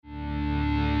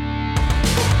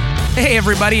Hey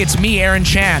everybody, it's me, Aaron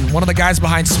Chan, one of the guys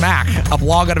behind Smack, a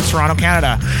blog out of Toronto,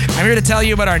 Canada. I'm here to tell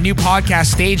you about our new podcast,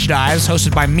 Stage Dives,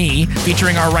 hosted by me,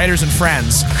 featuring our writers and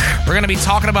friends. We're going to be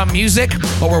talking about music,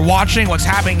 what we're watching, what's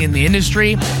happening in the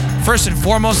industry. First and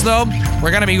foremost, though,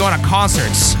 we're going to be going to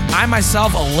concerts. I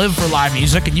myself live for live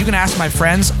music, and you can ask my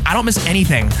friends, I don't miss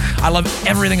anything. I love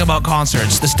everything about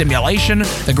concerts. The stimulation,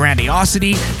 the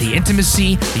grandiosity, the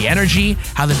intimacy, the energy,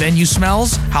 how the venue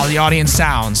smells, how the audience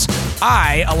sounds.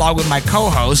 I, along with my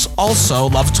co-hosts, also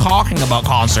love talking about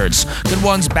concerts. Good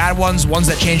ones, bad ones, ones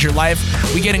that change your life.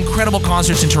 We get incredible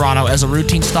concerts in Toronto as a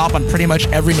routine stop on pretty much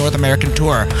every North American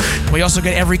tour. We also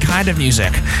get every kind of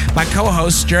music. My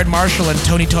co-hosts, Jared Marshall and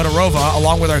Tony Todorova,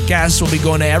 along with our guests, will be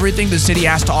going to everything the city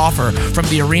has to offer, from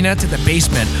the arena to the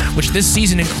basement, which this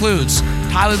season includes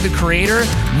Tyler, the Creator,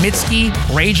 Mitski,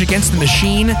 Rage Against the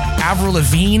Machine, Avril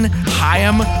Lavigne,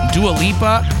 Haim, Dua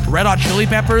Lipa, Red Hot Chili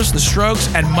Peppers, The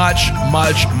Strokes, and much,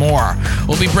 much more.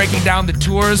 We'll be breaking down the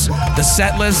tours, the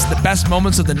set lists, the best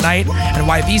moments of the night, and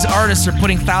why these artists are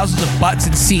putting thousands of butts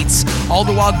in seats, all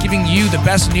the while giving you the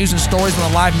best news and stories on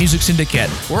the live music syndicate.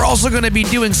 We're also going to be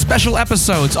doing special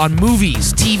episodes on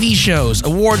movies, TV shows,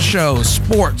 award shows,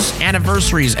 sports,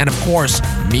 anniversaries, and of course,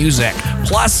 music.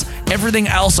 Plus, everything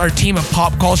else our team of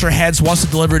pop culture heads wants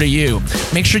to deliver to you.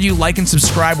 Make sure you like and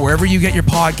subscribe wherever you get your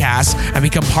podcasts and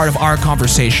become part of our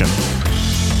conversation.